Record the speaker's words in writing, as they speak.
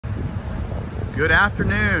Good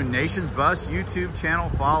afternoon, Nations Bus YouTube channel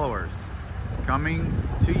followers. Coming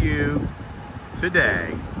to you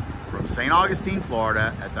today from St. Augustine,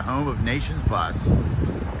 Florida at the home of Nations Bus.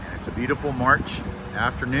 And it's a beautiful March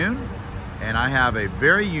afternoon, and I have a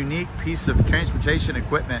very unique piece of transportation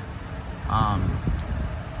equipment.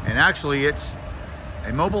 And actually it's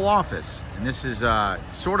a mobile office, and this is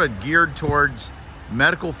sort of geared towards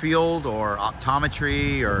medical field or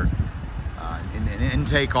optometry or an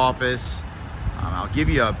intake office. I'll give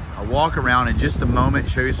you a walk around in just a moment,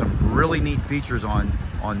 show you some really neat features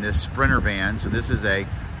on this Sprinter van. So this is a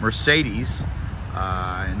Mercedes,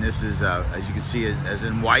 and this is, as you can see, as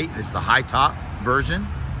in white. It's the high top version,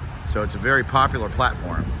 so it's a very popular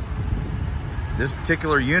platform. This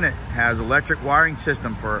particular unit has electric wiring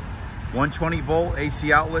system for 120 volt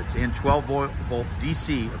AC outlets and 12 volt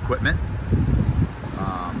DC equipment.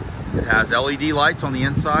 It has LED lights on the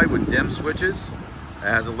inside with dim switches. It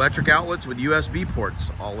has electric outlets with USB ports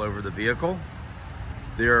all over the vehicle.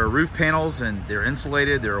 There are roof panels and they're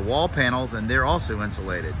insulated. There are wall panels and they're also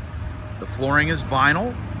insulated. The flooring is vinyl.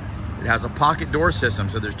 It has a pocket door system,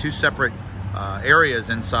 so there's two separate areas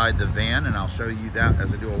inside the van, and I'll show you that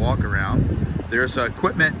as I do a walk around. There's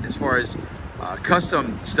equipment as far as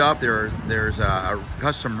custom stuff. There's a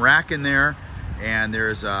custom rack in there, and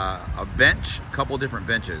there's a bench, a couple different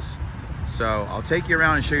benches. So I'll take you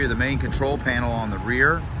around and show you the main control panel on the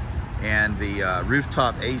rear and the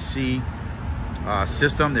rooftop AC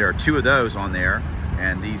system. There are two of those on there,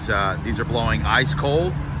 and these are blowing ice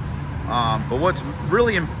cold. But what's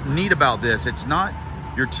really neat about this, it's not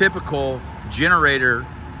your typical generator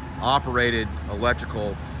operated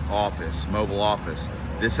electrical office, mobile office.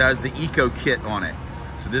 This has the Eco Kit on it.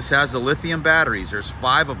 So this has the lithium batteries. There's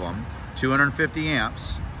 5 of them, 250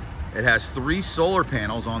 amps. It has 3 solar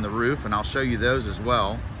panels on the roof, and I'll show you those as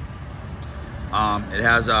well. It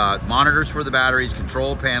has monitors for the batteries,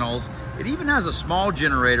 control panels. It even has a small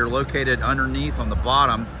generator located underneath on the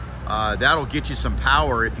bottom. That'll get you some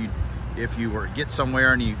power if you were to get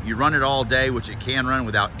somewhere and you run it all day, which it can run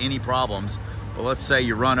without any problems. But let's say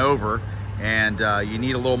you run over and you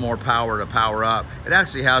need a little more power to power up. It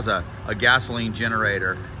actually has a gasoline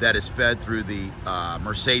generator that is fed through the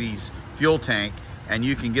Mercedes fuel tank, and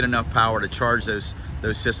you can get enough power to charge those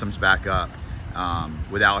systems back up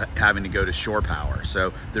without having to go to shore power.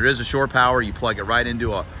 So there is a shore power. You plug it right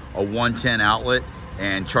into a 110 outlet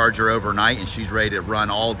and charge her overnight, and she's ready to run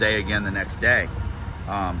all day again the next day.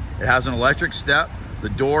 It has an electric step. The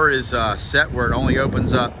door is set where it only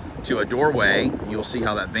opens up to a doorway. You'll see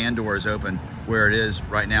how that van door is open where it is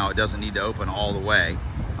right now. It doesn't need to open all the way.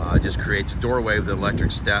 It just creates a doorway with the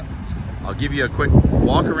electric step. I'll give you a quick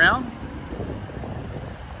walk around,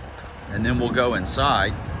 and then we'll go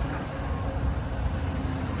inside.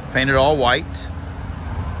 Painted all white.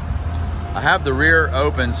 I have the rear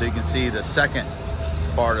open so you can see the second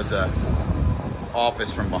part of the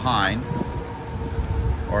office from behind,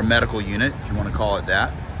 or a medical unit if you want to call it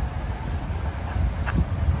that.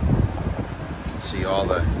 You can see all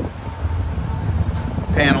the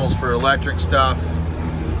panels for electric stuff.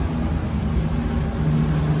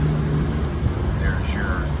 There's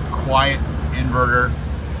your quiet inverter.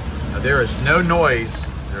 Now, there is no noise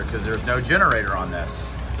because there's no generator on this.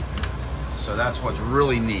 So that's what's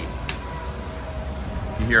really neat.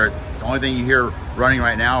 You hear it, the only thing you hear running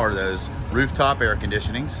right now are those rooftop air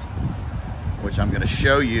conditionings, which I'm going to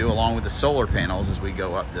show you along with the solar panels as we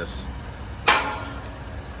go up this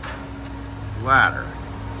ladder.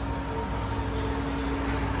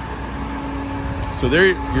 So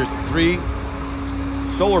there are your 3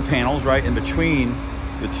 solar panels right in between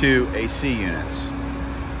the 2 AC units.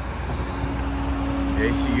 The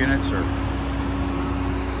AC units are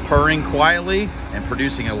purring quietly and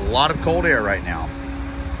producing a lot of cold air right now.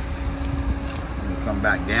 We'll come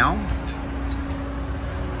back down.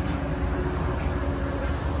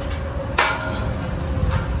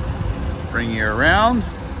 Bring you around.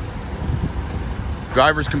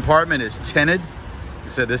 Driver's compartment is tinted. Like I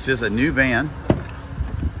said, this is a new van.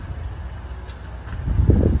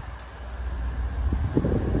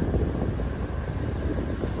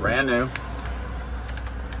 Brand new.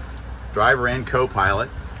 Driver and co-pilot,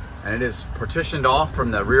 and it is partitioned off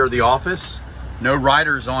from the rear of the office. No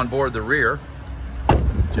riders on board the rear,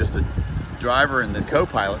 just the driver and the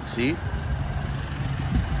co-pilot seat.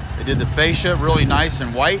 They did the fascia really nice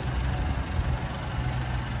and white.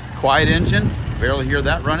 Quiet engine, barely hear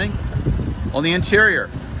that running. On the interior,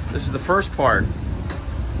 this is the first part.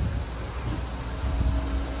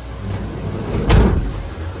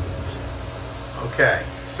 Okay,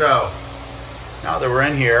 so now that we're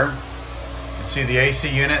in here, you see the AC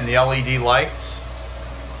unit and the LED lights.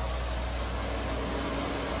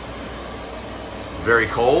 very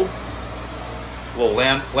cold. A little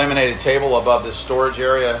laminated table above this storage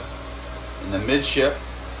area in the midship.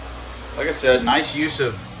 Like I said, nice use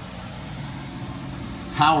of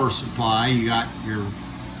power supply. You got your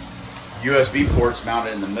USB ports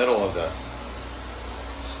mounted in the middle of the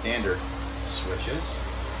standard switches.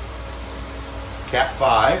 Cat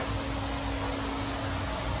 5.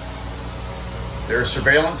 There's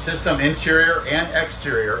surveillance system interior and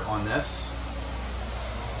exterior on this.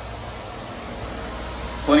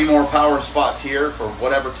 Plenty more power spots here for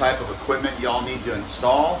whatever type of equipment y'all need to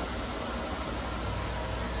install.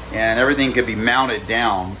 And everything could be mounted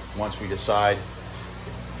down once we decide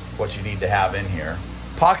what you need to have in here.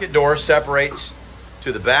 Pocket door separates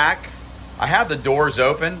to the back. I have the doors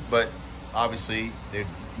open, but obviously they'd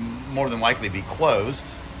more than likely be closed.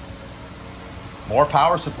 More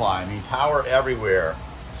power supply, I mean power everywhere.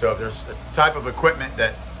 So if there's a type of equipment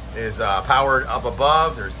that is powered up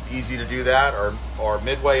above, there's easy to do that, or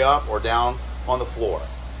midway up or down on the floor.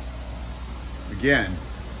 Again,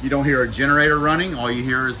 you don't hear a generator running. All you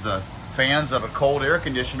hear is the fans of a cold air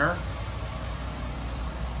conditioner,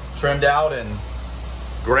 trimmed out in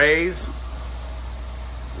grays,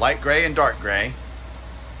 light gray and dark gray.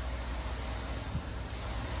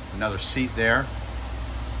 Another seat there.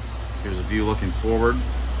 Here's a view looking forward.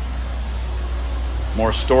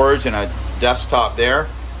 More storage and a desktop there.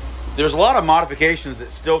 There's a lot of modifications that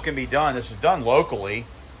still can be done. This is done locally.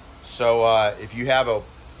 So if you have a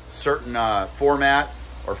certain format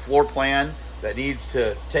or floor plan that needs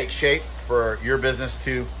to take shape for your business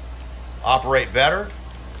to operate better,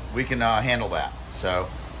 we can handle that. So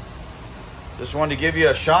just wanted to give you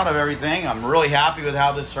a shot of everything. I'm really happy with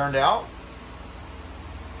how this turned out.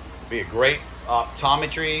 Be a great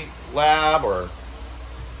optometry lab or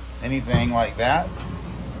anything like that.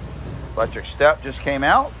 Electric step just came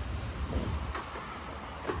out.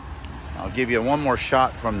 I'll give you one more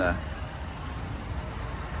shot from the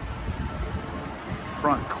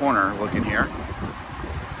front corner looking here.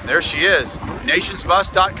 And there she is,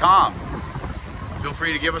 nationsbus.com. Feel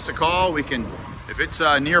free to give us a call. We can, if it's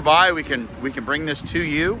nearby, we can bring this to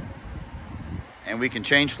you, and we can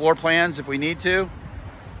change floor plans if we need to.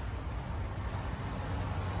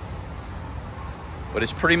 But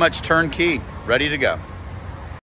it's pretty much turnkey, ready to go.